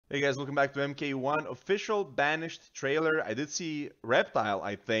Hey guys, welcome back to MK1 official Banished trailer. I did see Reptile,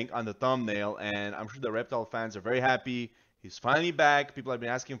 I think, on the thumbnail, and I'm sure the Reptile fans are very happy. He's finally back. People have been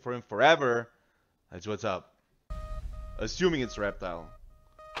asking for him forever. That's what's up. Assuming it's Reptile.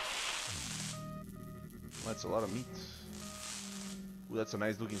 That's a lot of meat. Ooh, that's a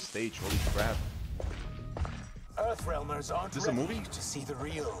nice looking stage. Holy crap. Earthrealmers aren't Is this a movie? ready to see the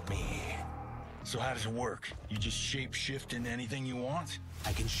real me. So how does it work? You just shape-shift into anything you want?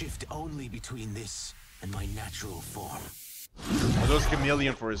 I can shift only between this and my natural form. I was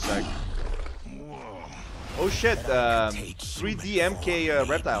chameleon for a sec. Whoa. Oh shit, 3D MK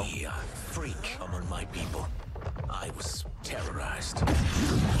Reptile. Me a freak among my people. I was terrorized.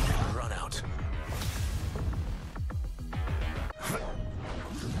 Run out.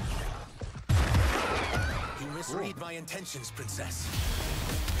 You misread my intentions, princess.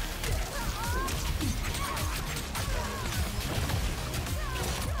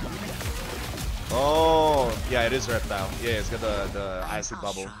 Oh, yeah, it is Reptile. Yeah, it's got the acid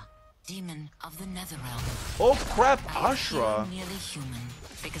bubble. Demon of the Netherrealm. Oh crap, I Ashra. feel nearly human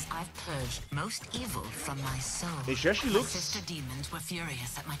because I've purged most evil from my soul. Hey, she actually My looks... sister demons were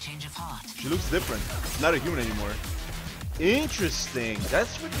furious at my change of heart. She looks different. Not a human anymore. Interesting.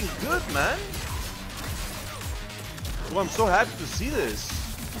 That's freaking good, man. Oh, I'm so happy to see this.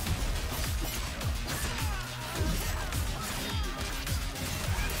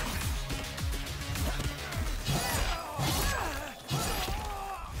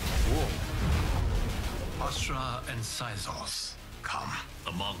 Astra and Sizos, come.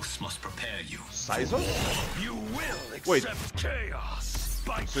 The monks must prepare you. Sizos? You will accept Wait. chaos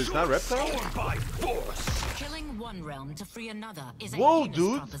by So it's not Reptile? or by force. Killing one realm to free another is a Whoa, heinous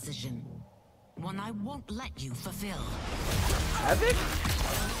dude. proposition. One I won't let you fulfill. Havik?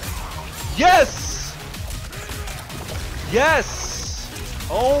 Yes! Yes!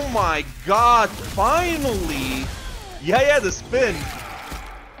 Oh my god, finally! Yeah, the spin.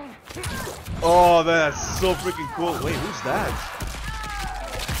 Oh, that's so freaking cool. Wait, who's that?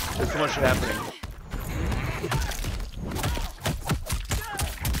 There's so much shit happening.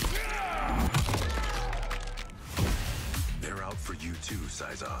 They're out for you too,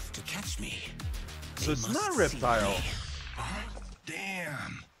 Sizos. To catch me. So it's They not must Reptile. see me.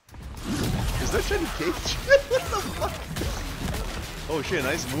 Damn. Is that Johnny Cage? What the fuck? Oh shit,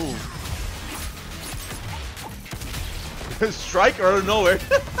 nice move. Strike out of nowhere.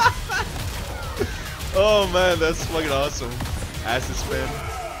 Oh man, that's fucking awesome. Acid spin.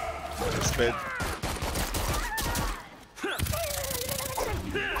 Spin.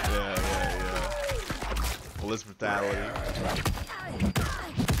 Yeah. Police brutality.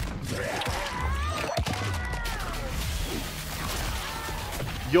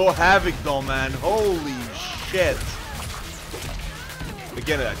 Yo, Havik though, man. Holy shit.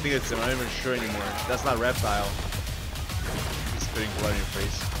 Again, I think it's, I'm not even sure anymore. That's not Reptile. He's spitting blood in your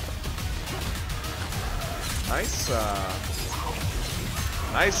face. Nice,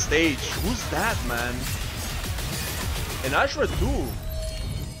 nice stage. Who's that, man? And Ashra too.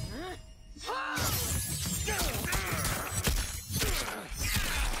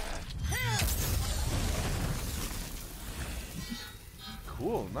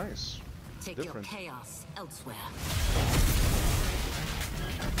 Cool, nice. Take Different. your chaos elsewhere.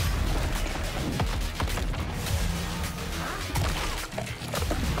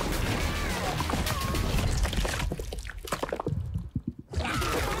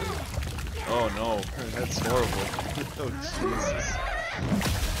 Oh no, that's horrible. Oh Jesus.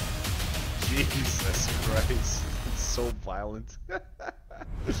 Jesus Christ. It's so violent.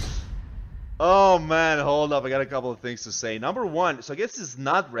 Oh man, hold up. I got a couple of things to say. Number one, so I guess it's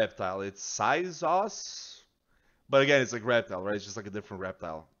not Reptile, it's Sizos. But again, it's like Reptile, right? It's just like a different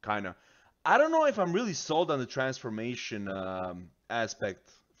Reptile, kinda. I don't know if I'm really sold on the transformation aspect,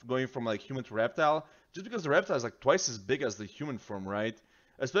 going from like human to reptile, just because the reptile is like twice as big as the human form, right?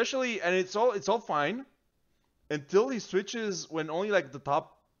 Especially, and it's all fine until he switches when only like the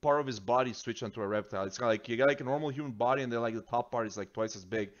top part of his body switch onto a reptile. It's kind of like you got like a normal human body, and then like the top part is like twice as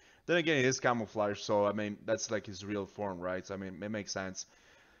big. Then again, it is camouflage, so I mean that's like his real form, right? So I mean it makes sense.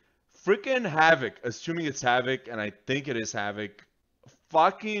 Freaking Havik, assuming it's Havik, and I think it is Havik.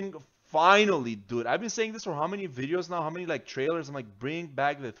 Fucking finally, dude. I've been saying this for how many videos now? How many like trailers? I'm like, bring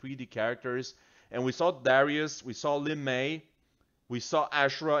back the 3D characters. And we saw Darius, we saw Lin May, we saw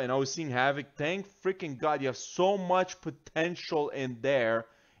Ashra, and I was seeing Havik. Thank freaking God, you have so much potential in there.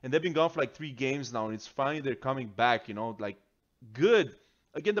 And they've been gone for like 3 games now, and it's finally they're coming back, you know, like, good.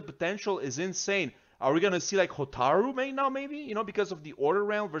 Again, the potential is insane. Are we going to see like Hotaru now, maybe? You know, because of the Order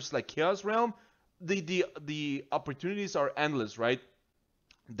Realm versus like Chaos Realm? The opportunities are endless, right?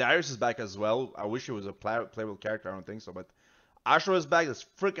 Darius is back as well. I wish he was a playable character. I don't think so, but Ashura is back. That's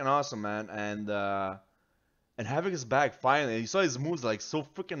freaking awesome, man. And Havik is back finally. And you saw his moves like so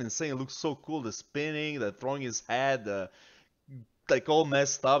freaking insane. It looks so cool. The spinning, the throwing his head, the like all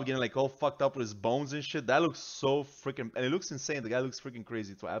messed up, getting like all fucked up with his bones and shit. That looks so freaking, and it looks insane. The guy looks freaking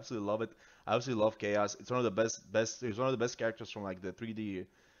crazy. So I absolutely love it. I absolutely love Chaos. It's one of the best. It's one of the best characters from like the 3D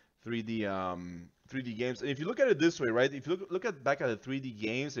games. And if you look at it this way, right? If you look at back at the 3D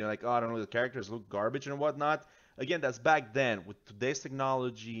games, and you're like, oh, I don't know, the characters look garbage and whatnot. Again, that's back then with today's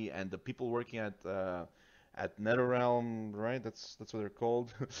technology and the people working at NetherRealm, right? That's what they're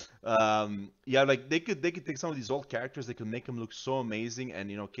called. Yeah, like they could take some of these old characters, they could make them look so amazing.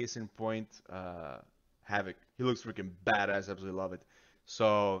 And you know, case in point, Havik. He looks freaking badass. Absolutely love it.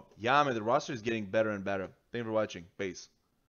 So yeah, man, the roster is getting better and better. Thank you for watching. Peace.